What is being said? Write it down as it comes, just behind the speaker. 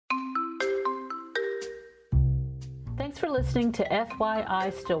Thanks for listening to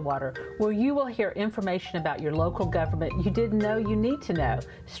FYI Stillwater, where you will hear information about your local government you didn't know you need to know,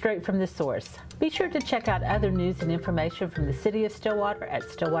 straight from the source. Be sure to check out other news and information from the City of Stillwater at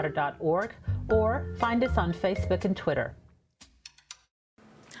stillwater.org or find us on Facebook and Twitter.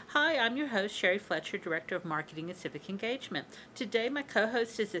 Hi, I'm your host, Sherry Fletcher, Director of Marketing and Civic Engagement. Today, my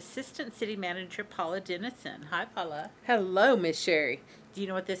co-host is Assistant City Manager Paula Dennison. Hi, Paula. Hello, Miss Sherry. Do you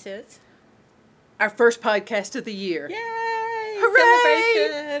know what this is? Our first podcast of the year. Yay! Hooray!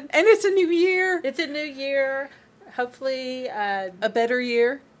 Celebration! And it's a new year. It's a new year. Hopefully, A better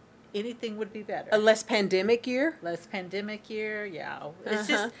year. anything would be better. A less pandemic year. Less pandemic year, yeah.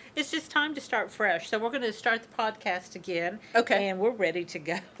 It's just time to start fresh. So we're going to start the podcast again. Okay. And we're ready to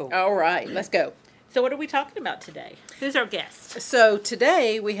go. All right, let's go. So what are we talking about today? Who's our guest? So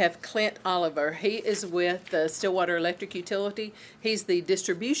today we have Clint Oliver. He is with the Stillwater Electric Utility. He's the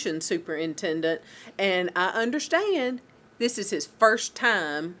distribution superintendent. And I understand this is his first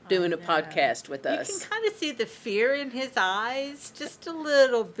time doing a podcast with us. You can kind of see the fear in his eyes, just a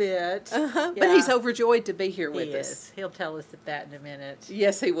little bit. But Yeah. he's overjoyed to be here with He us. is. He'll tell us that in a minute.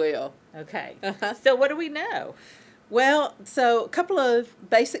 Yes, he will. Okay. Uh-huh. So what do we know? Well, so a couple of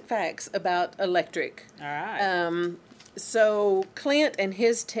basic facts about electric. All right. So Clint and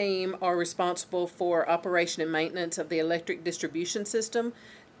his team are responsible for operation and maintenance of the electric distribution system.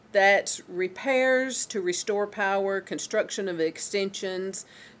 That's repairs to restore power, construction of extensions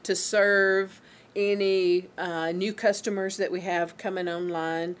to serve any new customers that we have coming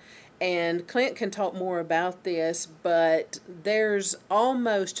online. And Clint can talk more about this, but there's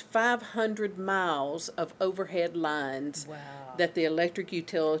almost 500 miles of overhead lines Wow. that the electric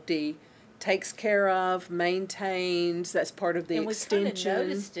utility takes care of, maintains. That's part of the And we kind extension. of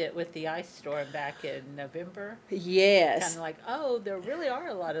noticed it with the ice storm back in November. Yes. Kind of like, oh, there really are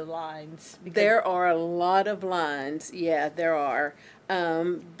a lot of lines. because- There are a lot of lines. Yeah, there are.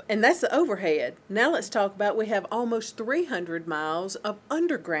 And that's the overhead. Now let's talk about, we have almost 300 miles of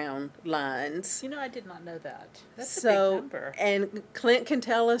underground lines. You know, I did not know that. That's a So, big number. and Clint can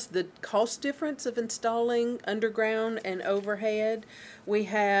tell us the cost difference of installing underground and overhead. We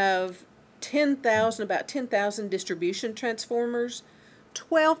have about 10,000 distribution transformers,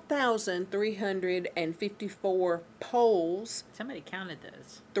 12,354 poles, Somebody counted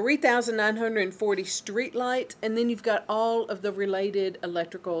those. 3,940 street lights, and then you've got all of the related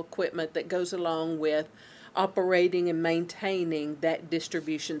electrical equipment that goes along with operating and maintaining that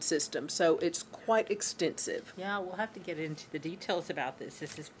distribution system. So it's quite extensive. Yeah, we'll have to get into the details about this.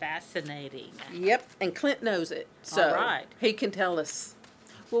 This is fascinating. Yep, and Clint knows it. So All right. he can tell us.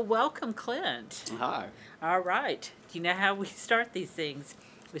 Well, welcome, Clint. Hi. All right. Do you know how we start these things?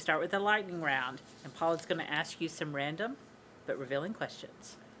 We start with a lightning round, and Paula's going to ask you some random but revealing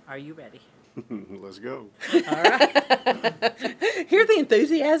questions. Are you ready? Let's go. All right. Hear the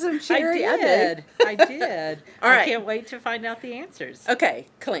enthusiasm, Sherry? I did. I did. All I right. can't wait to find out the answers. Okay,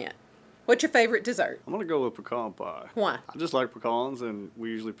 Clint, what's your favorite dessert? I'm going to go with pecan pie. Why? I just like pecans, and we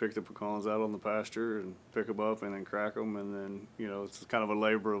usually pick the pecans out on the pasture and pick them up and then crack them, and then, it's kind of a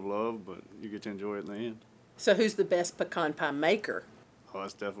labor of love, but you get to enjoy it in the end. So who's the best pecan pie maker? Oh,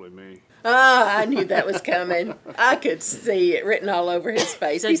 that's definitely me. Ah, I knew that was coming. I could see it written all over his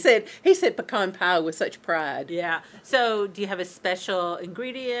face. So- He said pecan pie with such pride. Yeah. So, do you have a special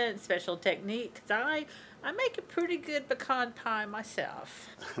ingredient, special technique? 'Cause I make a pretty good pecan pie myself.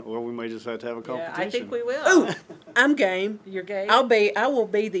 Well, we may just have to have a competition. Yeah, I think we will. Ooh, I'm game. You're gay? I will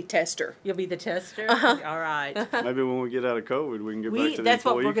be the tester. You'll be the tester? Uh-huh. All right. Maybe when we get out of COVID, we can get back to the That's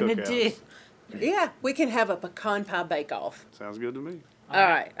what we're employee going to do. cookouts. Yeah, we can have a pecan pie bake-off. Sounds good to me. All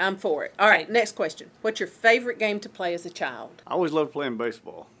right, I'm for it. All right, next question. What's your favorite game to play as a child? I always loved playing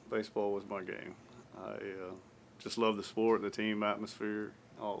baseball. Baseball was my game. I just love the sport, the team atmosphere,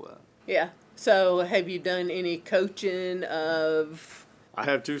 all that. Yeah. So have you done any coaching of... I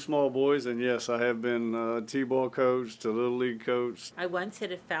have two small boys, and yes, I have been T-ball coach to Little League coach. I once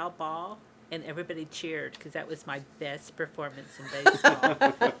hit a foul ball, and everybody cheered because that was my best performance in baseball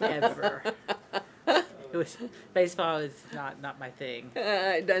ever. Baseball is not my thing.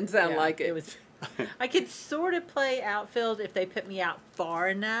 it doesn't sound Yeah, like it. It was. I could sort of play outfield if they put me out far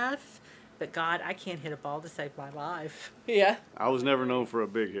enough, but God, I can't hit a ball to save my life. Yeah. I was never known for a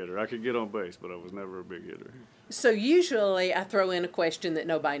big hitter. I could get on base, but I was never a big hitter. So usually I throw in a question that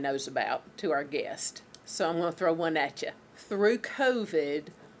nobody knows about to our guest. So I'm going to throw one at you. Through COVID,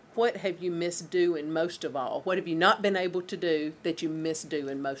 what have you missed doing most of all? What have you not been able to do that you miss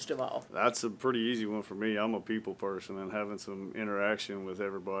doing most of all? That's a pretty easy one for me. I'm a people person, and having some interaction with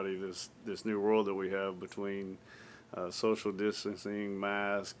everybody, this new world that we have between social distancing,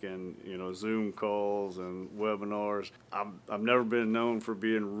 mask, and Zoom calls and webinars. I've never been known for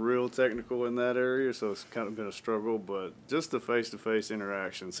being real technical in that area, so it's kind of been a struggle. But just the face-to-face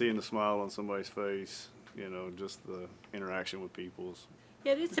interaction, seeing the smile on somebody's face, just the interaction with people's.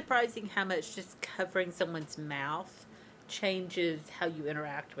 Yeah, it is surprising how much just covering someone's mouth changes how you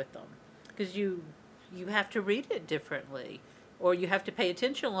interact with them, because you have to read it differently, or you have to pay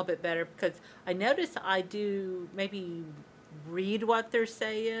attention a little bit better, because I notice I do maybe read what they're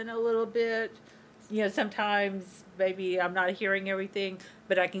saying a little bit. Sometimes maybe I'm not hearing everything,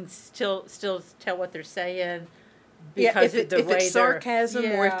 but I can still tell what they're saying. Because if it's sarcasm,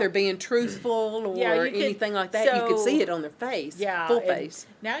 or if they're being truthful, or anything like that, you can see it on their face, full face.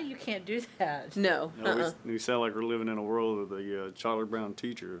 Now you can't do that. No. We sound like we're living in a world of the Charlie Brown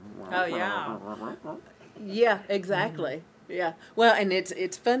teacher. Oh, yeah. Yeah, exactly. Yeah. Well, and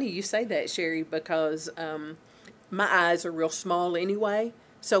it's funny you say that, Sherry, because my eyes are real small anyway,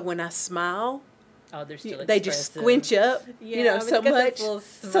 so when I smile, oh, they're still they just squinch up, so much.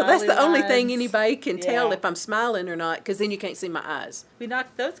 So that's the only thing anybody can tell if I'm smiling or not, because then you can't see my eyes. We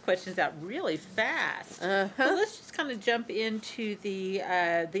knocked those questions out really fast. Well, let's just kind of jump into the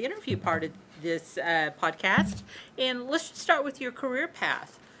interview part of this podcast, and let's just start with your career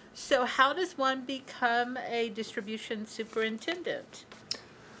path. So how does one become a distribution superintendent?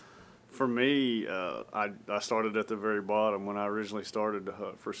 For me, I started at the very bottom. When I originally started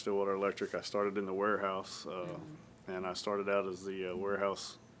for Stillwater Electric, I started in the warehouse, and I started out as the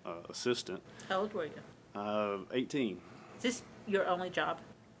warehouse assistant. How old were you? 18. Is this your only job?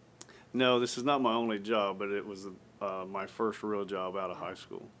 No, this is not my only job, but it was my first real job out of high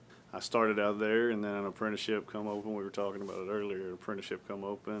school. I started out there, and then an apprenticeship come open. We were talking about it earlier. An apprenticeship come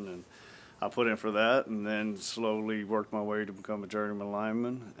open, and I put in for that, and then slowly worked my way to become a journeyman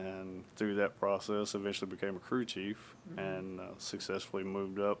lineman, and through that process eventually became a crew chief, and successfully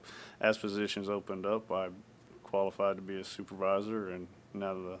moved up. As positions opened up, I qualified to be a supervisor, and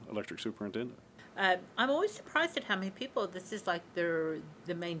now the electric superintendent. I'm always surprised at how many people this is like the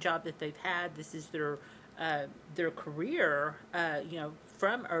main job that they've had. This is their career,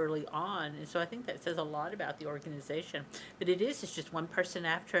 from early on, and so I think that says a lot about the organization. But it's just one person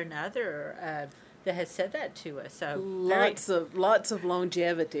after another that has said that to us. So lots of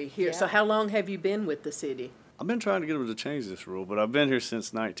longevity here. Yeah. So how long have you been with the city? I've been trying to get them to change this rule, but I've been here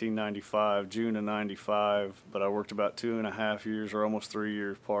since 1995, June of 95, but I worked about 2.5 years or almost 3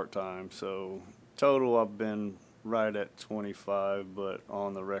 years part-time. So total I've been right at 25, but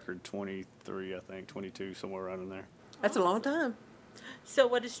on the record 23, I think, 22, somewhere around in there. That's a long time. So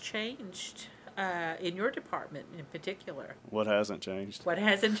what has changed in your department in particular? What hasn't changed? What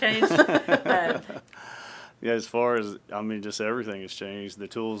hasn't changed? Yeah, as far as, just everything has changed. The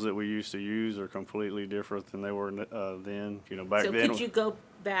tools that we used to use are completely different than they were then. Back so then. Could you go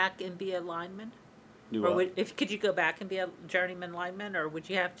back and be a lineman? Could you go back and be a journeyman lineman, or would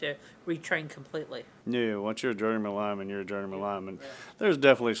you have to retrain completely? No, once you're a journeyman lineman, you're a journeyman lineman. There's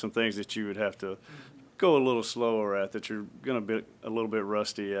definitely some things that you would have to go a little slower at, that you're going to be a little bit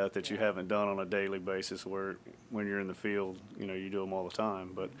rusty at, that you haven't done on a daily basis, where when you're in the field, you do them all the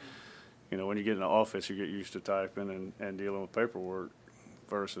time. But, when you get in the office, you get used to typing and dealing with paperwork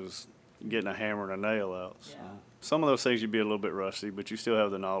versus getting a hammer and a nail out. So some of those things you'd be a little bit rusty, but you still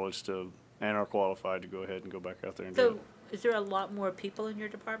have the knowledge to and are qualified to go ahead and go back out there and do it. So is there a lot more people in your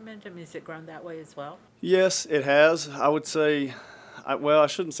department? Has it grown that way as well? Yes, it has. I would say, I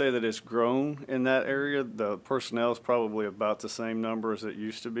shouldn't say that it's grown in that area. The personnel is probably about the same number as it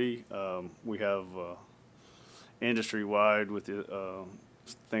used to be. We have industry-wide with the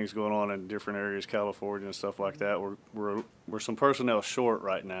things going on in different areas, California and stuff like that. We're some personnel short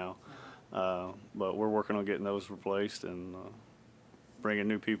right now, but we're working on getting those replaced and bringing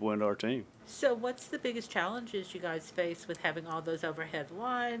new people into our team. So what's the biggest challenges you guys face with having all those overhead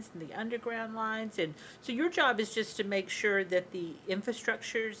lines and the underground lines? And so your job is just to make sure that the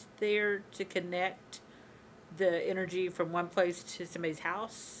infrastructure's there to connect the energy from one place to somebody's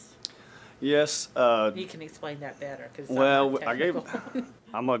house? Yes. You can explain that better.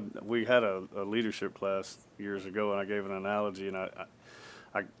 We had a leadership class years ago, and I gave an analogy, and I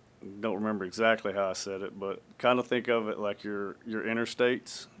don't remember exactly how I said it, but kind of think of it like your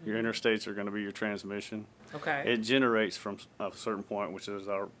interstates. Your interstates are going to be your transmission. Okay. It generates from a certain point, which is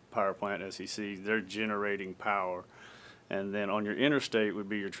our power plant, SEC. They're generating power. And then on your interstate would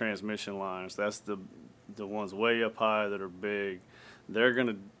be your transmission lines. That's the ones way up high that are big. They're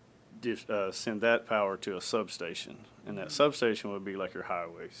going to send that power to a substation. And that substation would be like your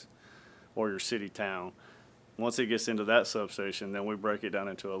highways or your city town. Once it gets into that substation, then we break it down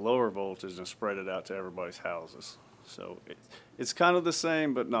into a lower voltage and spread it out to everybody's houses. So it's kind of the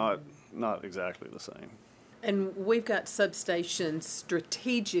same, but not exactly the same. And we've got substations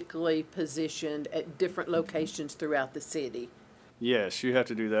strategically positioned at different locations throughout the city. Yes, you have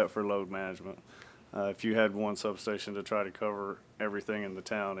to do that for load management. If you had one substation to try to cover everything in the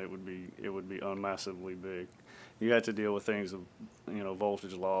town, it would be unmassively big. You had to deal with things of,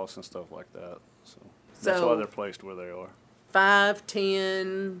 voltage loss and stuff like that. So that's why they're placed where they are. 5,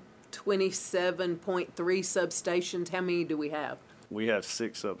 10, 27.3 substations. How many do we have? We have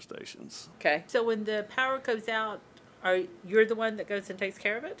 6 substations. Okay. So when the power goes out, you're the one that goes and takes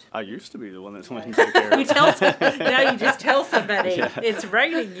care of it? I used to be the one that's went and take care of You it. now you just tell somebody it's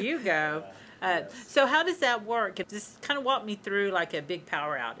raining, you go. So how does that work? Just kind of walk me through like a big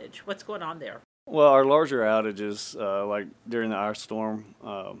power outage. What's going on there? Well, our larger outages, like during the ice storm,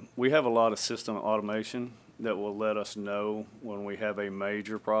 we have a lot of system automation that will let us know when we have a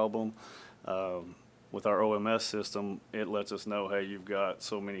major problem. With our OMS system, it lets us know, hey, you've got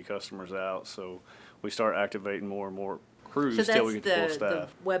so many customers out, so we start activating more and more crews till we get to full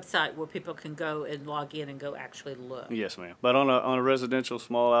staff. The website where people can go and log in and go actually look. Yes, ma'am. But on a residential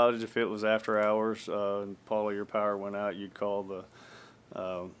small outage, if it was after hours and Paula, your power went out, you'd call the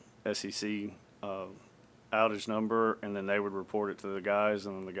SEC outage number, and then they would report it to the guys,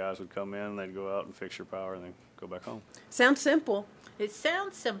 and then the guys would come in, and they'd go out and fix your power, and then go back home. Sounds simple. It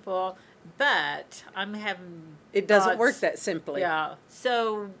sounds simple, but I'm having It doesn't thoughts. work that simply. Yeah.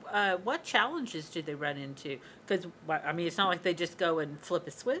 So what challenges do they run into? Because, it's not like they just go and flip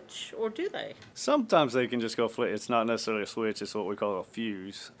a switch, or do they? Sometimes they can just go flip. It's not necessarily a switch. It's what we call a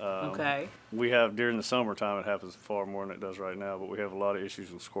fuse. Okay. We have, during the summertime, it happens far more than it does right now, but we have a lot of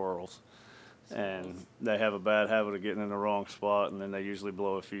issues with squirrels. And they have a bad habit of getting in the wrong spot, and then they usually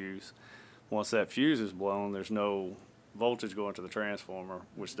blow a fuse. Once that fuse is blown, there's no voltage going to the transformer,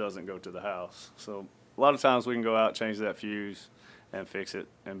 which doesn't go to the house. So a lot of times we can go out, change that fuse, and fix it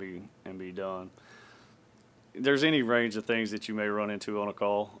and be done. There's any range of things that you may run into on a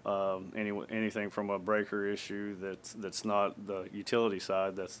call. Anything from a breaker issue that's not the utility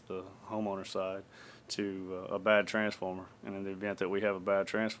side, that's the homeowner side, to a bad transformer. And in the event that we have a bad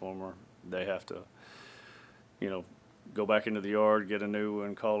transformer, they have to, go back into the yard, get a new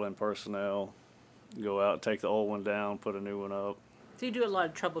one, call in personnel, go out, take the old one down, put a new one up. So you do a lot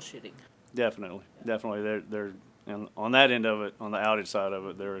of troubleshooting. Definitely. And on that end of it, on the outage side of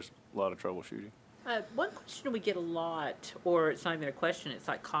it, there is a lot of troubleshooting. One question we get a lot, or it's not even a question, it's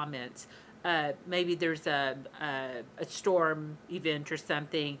like comments. Maybe there's a storm event or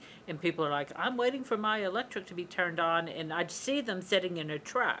something, and people are like, I'm waiting for my electric to be turned on, and I see them sitting in a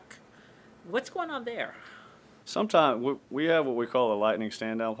truck. What's going on there? Sometimes we have what we call a lightning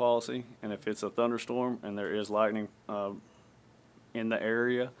stand-down policy, and if it's a thunderstorm and there is lightning in the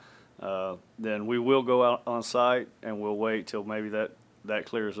area, then we will go out on site and we'll wait till maybe that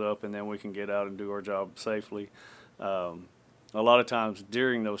clears up, and then we can get out and do our job safely. A lot of times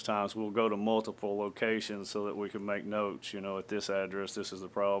during those times, we'll go to multiple locations so that we can make notes, at this address, this is the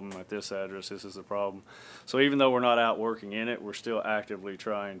problem, at this address, this is the problem. So even though we're not out working in it, we're still actively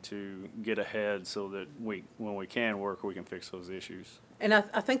trying to get ahead so that when we can work, we can fix those issues. And I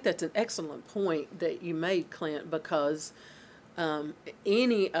think that's an excellent point that you made, Clint, because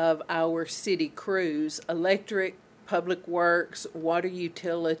any of our city crews, electric, public works, water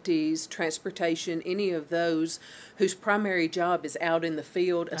utilities, transportation, any of those whose primary job is out in the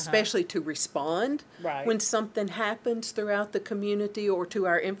field, especially to respond when something happens throughout the community or to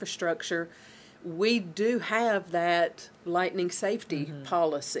our infrastructure, we do have that lightning safety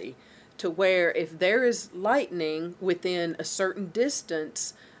policy to where if there is lightning within a certain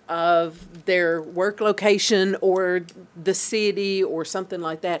distance of their work location or the city or something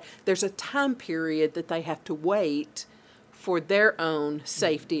like that, there's a time period that they have to wait for their own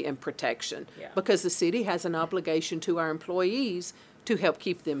safety and protection. Because the city has an obligation to our employees to help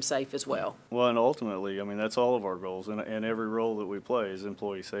keep them safe as well. Well, and ultimately, that's all of our goals, and every role that we play is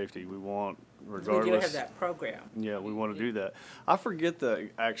employee safety. We want, regardless. We do have that program. Yeah, we want to do that. I forget the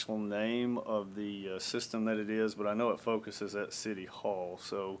actual name of the system that it is, but I know it focuses at City Hall.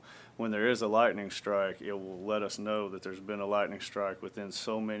 So when there is a lightning strike, it will let us know that there's been a lightning strike within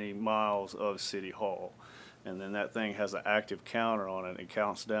so many miles of City Hall. And then that thing has an active counter on it. It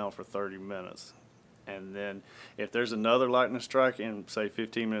counts down for 30 minutes. And then if there's another lightning strike in, say,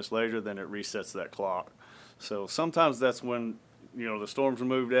 15 minutes later, then it resets that clock. So sometimes that's when, the storms are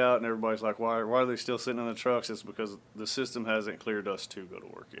moved out and everybody's like, why are they still sitting in the trucks? It's because the system hasn't cleared us to go to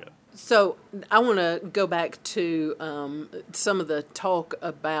work yet. So I want to go back to some of the talk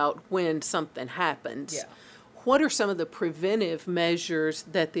about when something happens. Yeah. What are some of the preventive measures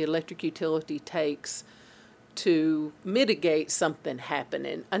that the electric utility takes to mitigate something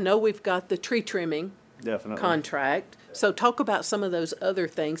happening? I know we've got the tree trimming Definitely. contract. So talk about some of those other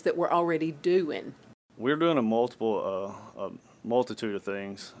things that we're already doing. We're doing a multitude of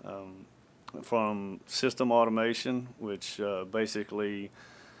things, from system automation, which basically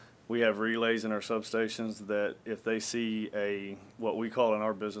we have relays in our substations that if they see what we call in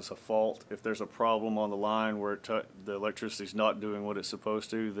our business a fault, if there's a problem on the line where the electricity's not doing what it's supposed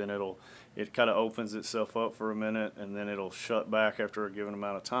to, then it kind of opens itself up for a minute, and then it'll shut back after a given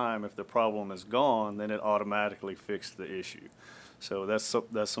amount of time. If the problem is gone, then it automatically fixes the issue. So that's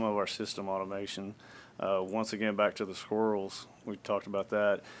some of our system automation. Once again, back to the squirrels, we talked about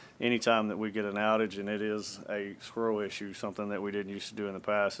that. Anytime that we get an outage and it is a squirrel issue, something that we didn't used to do in the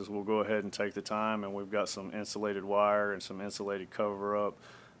past, is we'll go ahead and take the time, and we've got some insulated wire and some insulated cover up.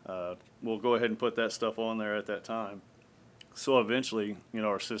 We'll go ahead and put that stuff on there at that time. So eventually,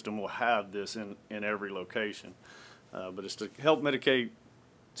 our system will have this in every location. But it's to help mitigate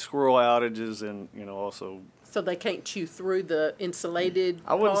squirrel outages and, also. So they can't chew through the insulated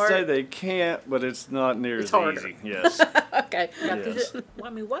I wouldn't part? say they can't, but it's not near It's as harder. easy. Yes. Okay. Yeah, 'cause Yes.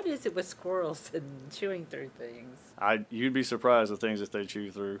 what is it with squirrels and chewing through things? You'd be surprised the things that they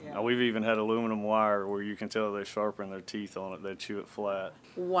chew through. Yeah. We've even had aluminum wire where you can tell they sharpen their teeth on it. They chew it flat.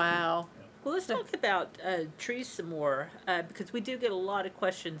 Wow. Well, let's talk about trees some more, because we do get a lot of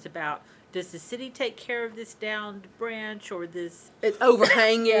questions about, does the city take care of this downed branch or this? It's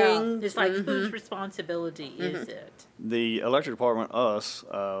overhanging. It's like, whose responsibility is it? The electric department, us,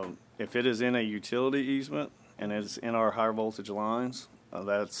 if it is in a utility easement and it's in our high voltage lines,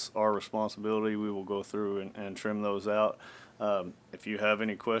 that's our responsibility. We will go through and trim those out. If you have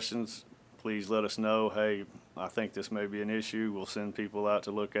any questions, please let us know. Hey, I think this may be an issue. We'll send people out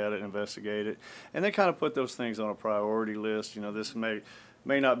to look at it, investigate it. And they kind of put those things on a priority list. This may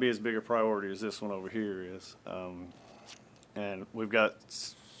not be as big a priority as this one over here is. And we've got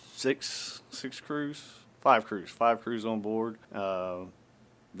five crews on board.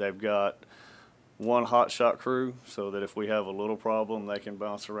 They've got one hot shot crew so that if we have a little problem, they can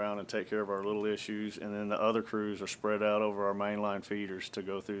bounce around and take care of our little issues. And then the other crews are spread out over our mainline feeders to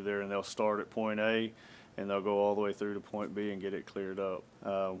go through there, and they'll start at point A and they'll go all the way through to point B and get it cleared up.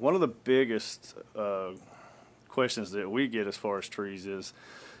 One of the biggest questions that we get as far as trees is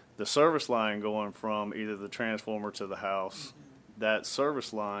the service line going from either the transformer to the house. That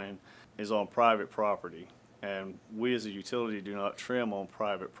service line is on private property, and we as a utility do not trim on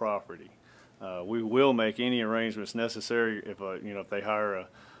private property. We will make any arrangements necessary if they hire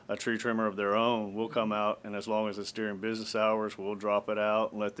a tree trimmer of their own. We'll come out, and as long as it's during business hours, we'll drop it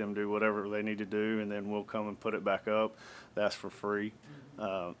out and let them do whatever they need to do, and then we'll come and put it back up. That's for free.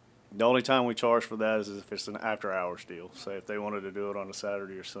 The only time we charge for that is if it's an after-hours deal. Say if they wanted to do it on a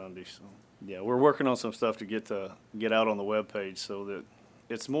Saturday or Sunday. So yeah, we're working on some stuff to get out on the webpage so that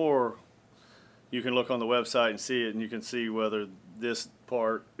it's more. You can look on the website and see it, and you can see whether this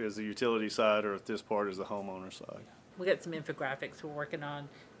part is the utility side or if this part is the homeowner side. We got some infographics we're working on,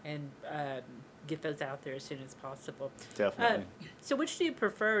 and get those out there as soon as possible. Definitely. So which do you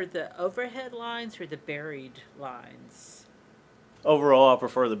prefer, the overhead lines or the buried lines? Overall, I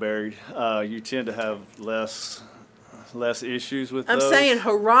prefer the buried. You tend to have less issues with I'm those. saying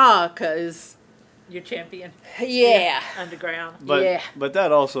hurrah, because, Your champion? yeah. Underground? Yeah. But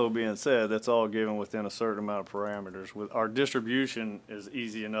that also being said, that's all given within a certain amount of parameters. With our distribution is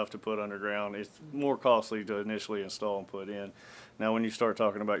easy enough to put underground. It's more costly to initially install and put in. Now, when you start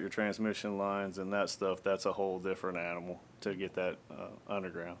talking about your transmission lines and that stuff, that's a whole different animal to get that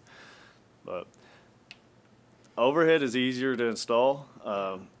underground. But overhead is easier to install.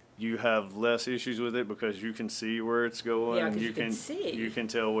 You have less issues with it because you can see where it's going. Yeah, 'cause you can see. You can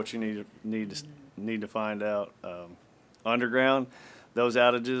tell what you need to find out. Underground, those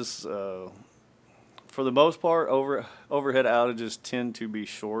outages, for the most part, overhead outages tend to be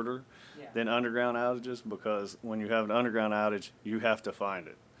shorter than underground outages, because when you have an underground outage, you have to find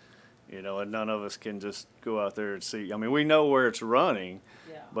it. And none of us can just go out there and see. I mean, we know where it's running,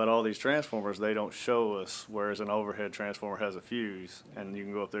 but all these transformers, they don't show us, whereas an overhead transformer has a fuse, and you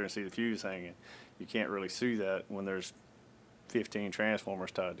can go up there and see the fuse hanging. You can't really see that when there's 15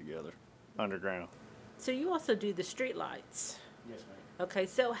 transformers tied together underground. So you also do the street lights. Yes, ma'am. Okay,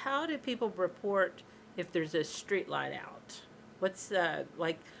 so how do people report if there's a street light out? What's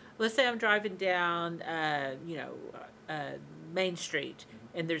let's say I'm driving down, Main Street,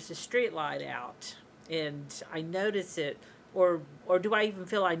 and there's a street light out, and I notice it, or do I even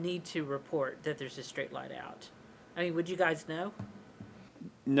feel I need to report that there's a street light out? I mean, would you guys know?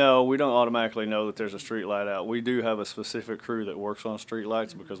 No, we don't automatically know that there's a street light out. We do have a specific crew that works on street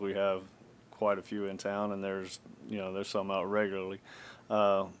lights because we have quite a few in town, and there's some out regularly.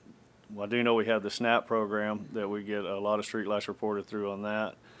 Well, I do know we have the SNAP program that we get a lot of streetlights reported through on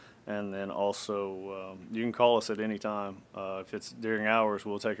that. And then also, you can call us at any time. If it's during hours,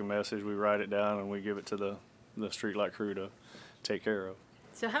 we'll take a message, we write it down, and we give it to the streetlight crew to take care of.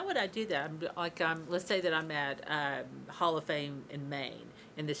 So how would I do that? Let's say that I'm at Hall of Fame in Maine,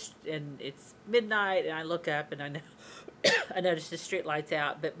 and it's midnight, and I look up and I know I notice the street lights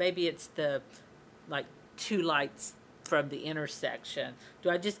out, but maybe it's the two lights from the intersection. Do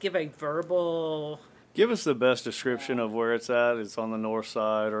I just give a verbal? Give us the best description of where it's at. It's on the north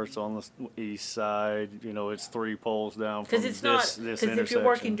side or it's on the east side. It's 3 poles down from this intersection. Because if you're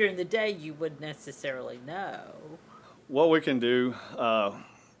working during the day, you wouldn't necessarily know. What we can do,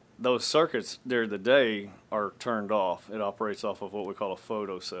 those circuits during the day are turned off. It operates off of what we call a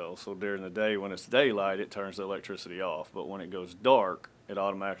photocell. So during the day, when it's daylight, it turns the electricity off. But when it goes dark, it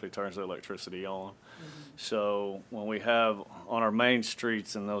automatically turns the electricity on. So when we have on our main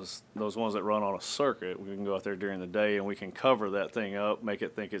streets and those ones that run on a circuit, we can go out there during the day and we can cover that thing up, make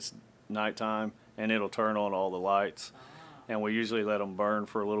it think it's nighttime, and it'll turn on all the lights. And we usually let them burn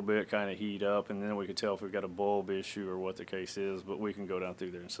for a little bit, kind of heat up, and then we can tell if we've got a bulb issue or what the case is, but we can go down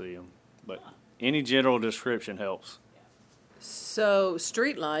through there and see them. But any general description helps. So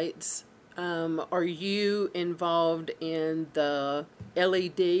streetlights, are you involved in the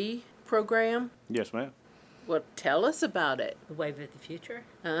LED program? Yes, ma'am. Well, tell us about it. The wave of the future?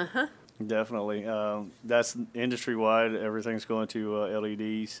 Uh-huh. Definitely. That's industry-wide. Everything's going to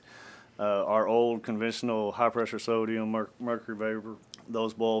LEDs. Our old conventional high-pressure sodium, mercury vapor,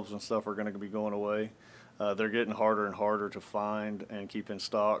 those bulbs and stuff are going to be going away. They're getting harder and harder to find and keep in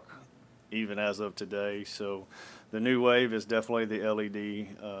stock, even as of today. So the new wave is definitely the LED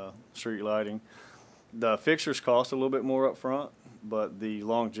street lighting. The fixtures cost a little bit more up front, but the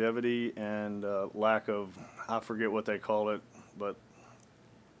longevity and lack of, I forget what they call it, but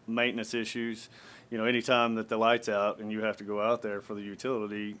maintenance issues. Anytime that the light's out and you have to go out there for the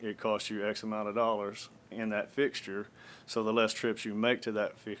utility, it costs you X amount of dollars in that fixture. So the less trips you make to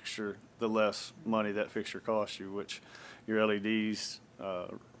that fixture, the less money that fixture costs you, which your LEDs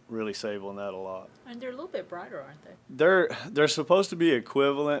really save on that a lot. And they're a little bit brighter, aren't they? They're supposed to be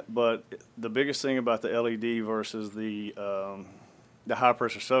equivalent, but the biggest thing about the LED versus the high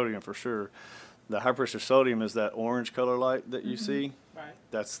pressure sodium, for sure, the high pressure sodium is that orange color light that you see. Right.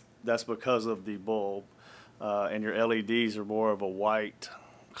 That's because of the bulb, and your LEDs are more of a white,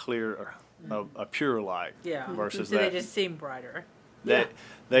 clear, a pure light. Yeah. Versus so that. they just seem brighter.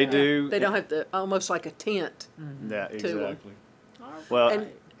 They do. They don't have the almost like a tint. Yeah, exactly. Well,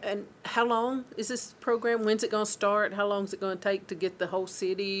 And how long is this program? When's it going to start? How long is it going to take to get the whole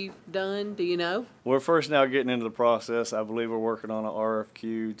city done? Do you know? We're first now getting into the process. I believe we're working on an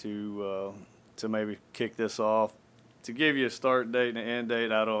RFQ to maybe kick this off. To give you a start date and an end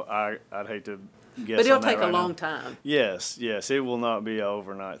date, I'd hate to guess. But it'll on that take a right long now. time. Yes, it will not be an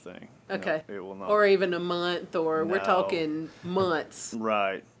overnight thing. Okay. No, it will not. Or even a month, or we're No. talking months.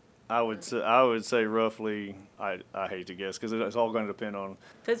 Right. I would say roughly. I hate to guess because it's all going to depend on.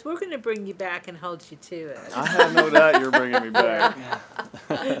 because we're going to bring you back and hold you to it. I have no doubt you're bringing me back.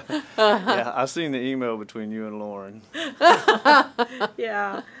 Yeah, I've seen the email between you and Lauren.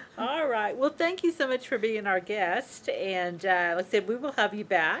 Yeah. All right. Well, thank you so much for being our guest. And like I said, we will have you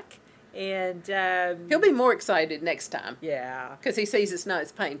back. And He'll be more excited next time yeah. because he sees it's not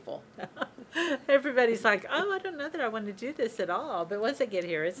as painful. Everybody's like, oh, I don't know that I want to do this at all. But once I get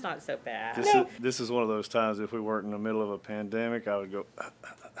here, it's not so bad. This is one of those times if we weren't in the middle of a pandemic, I would go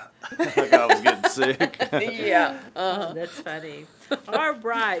like I was getting sick. Yeah. That's funny. All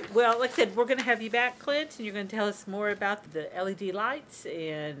right. Well, like I said, we're going to have you back, Clint, and you're going to tell us more about the LED lights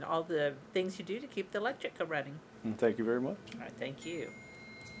and all the things you do to keep the electric running. And thank you very much. All right. Thank you.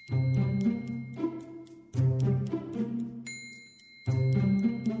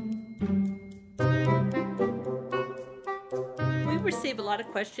 We receive a lot of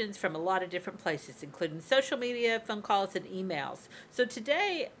questions from a lot of different places, including social media, phone calls, and emails. So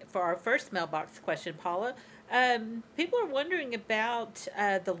today, for our first mailbox question, Paula, people are wondering about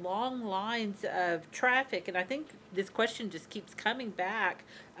the long lines of traffic, and I think this question just keeps coming back,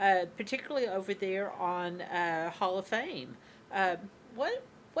 particularly over there on Hall of Fame.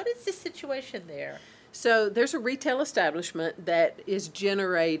 What is the situation there? So there's a retail establishment that is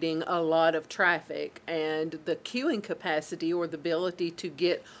generating a lot of traffic, and the queuing capacity or the ability to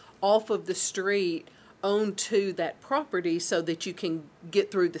get off of the street onto that property so that you can get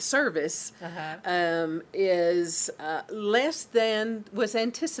through the service is less than was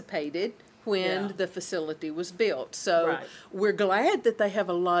anticipated when Yeah. the facility was built. So Right. we're glad that they have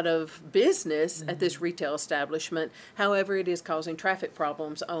a lot of business at this retail establishment. However, it is causing traffic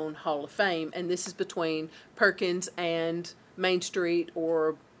problems on Hall of Fame, and this is between Perkins and Main Street,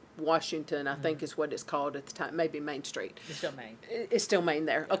 or Washington, I think is what it's called at the time, maybe Main Street. It's still Maine. It's still Maine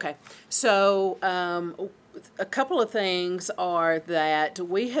there. Okay. So a couple of things are that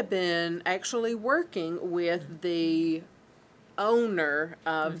we have been actually working with the owner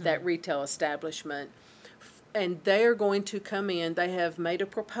of that retail establishment, and they're going to come in. They have made a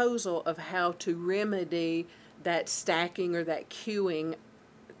proposal of how to remedy that stacking or that queuing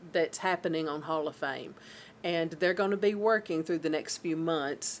that's happening on Hall of Fame. And they're going to be working through the next few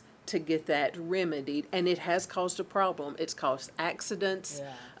months to get that remedied. And it has caused a problem. It's caused accidents.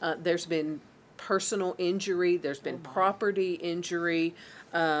 Yeah. There's been personal injury. There's been property injury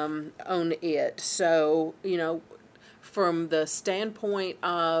on it. So, from the standpoint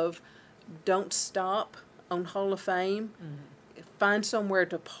of don't stop on Hall of Fame, find somewhere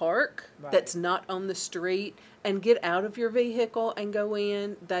to park Right. that's not on the street, and get out of your vehicle and go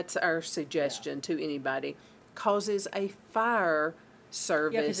in. That's our suggestion to anybody. Causes a fire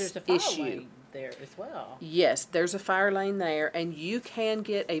service Yeah, because there's a fire issue. lane there as well. Yes, there's a fire lane there, and you can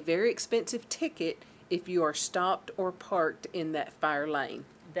get a very expensive ticket if you are stopped or parked in that fire lane.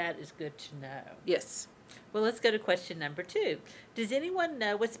 That is good to know. Yes. Well, let's go to question number 2. Does anyone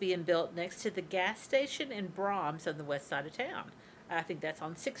know what's being built next to the gas station in Brahms on the west side of town? I think that's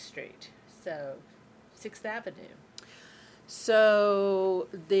on 6th Street, so 6th Avenue. So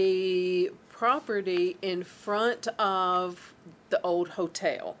the property in front of the old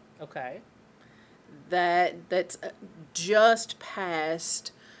hotel, Okay. that's just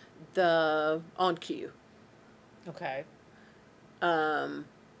past the on queue, Okay.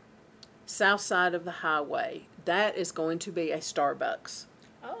 south side of the highway, that is going to be a Starbucks.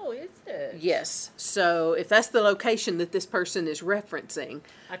 Oh, is it? Yes. So if that's the location that this person is referencing,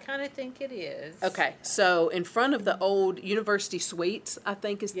 I kind of think it is. okay. So in front of the old University Suites, I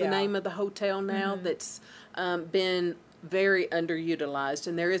think is the Yeah. name of the hotel now, that's been very underutilized.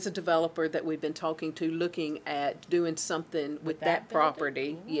 And there is a developer that we've been talking to looking at doing something with that building?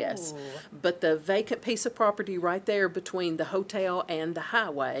 property. Yes. Ooh. But the vacant piece of property right there between the hotel and the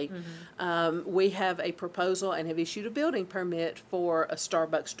highway, we have a proposal and have issued a building permit for a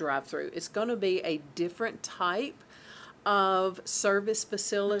Starbucks drive-through. It's going to be a different type of service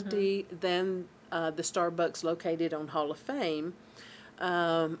facility than the Starbucks located on Hall of Fame.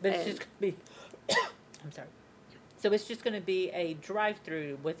 But it's And- just going to be, I'm sorry. So it's just going to be a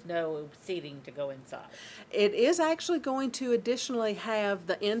drive-through with no seating to go inside. It is actually going to additionally have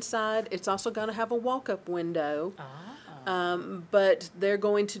the inside. It's also going to have a walk-up window. But they're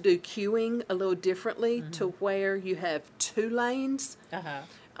going to do queuing a little differently to where you have 2 lanes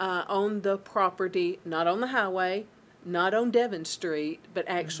on the property, not on the highway, not on Devon Street, but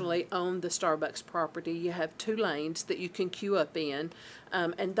actually on the Starbucks property. You have 2 lanes that you can queue up in.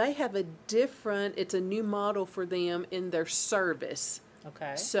 And they have it's a new model for them in their service.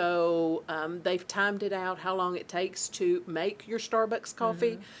 Okay. So they've timed it out how long it takes to make your Starbucks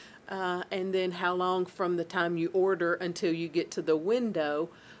coffee, and then how long from the time you order until you get to the window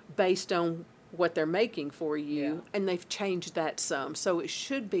based on what they're making for you. Yeah. And they've changed that some. So it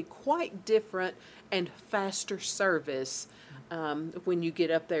should be quite different and faster service when you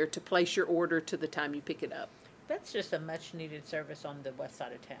get up there to place your order to the time you pick it up. That's just a much-needed service on the west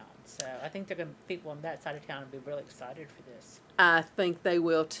side of town. So I think people on that side of town will be really excited for this. I think they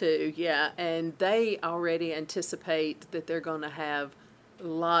will too, yeah. And they already anticipate that they're going to have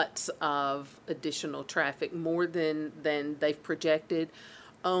lots of additional traffic, more than they've projected,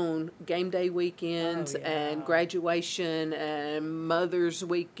 on game day weekends Oh, yeah. and graduation and Mother's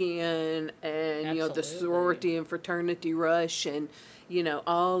Weekend and, the Absolutely. sorority and fraternity rush and,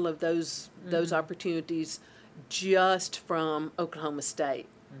 all of those opportunities just from Oklahoma State.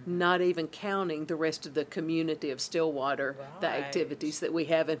 Not even counting the rest of the community of Stillwater, the Right. activities that we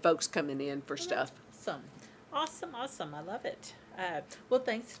have and folks coming in for stuff. Awesome. I love it. Well,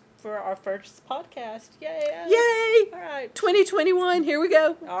 thanks for our first podcast. Yay! Yay! All right. 2021, here we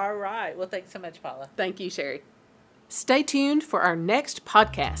go. All right. Well, thanks so much, Paula. Thank you, Sherry. Stay tuned for our next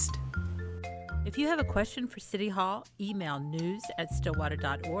podcast. If you have a question for City Hall, email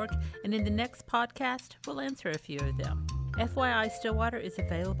news@stillwater.org, and in the next podcast, we'll answer a few of them. FYI Stillwater is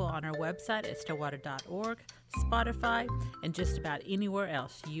available on our website at stillwater.org, Spotify, and just about anywhere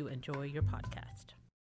else you enjoy your podcast.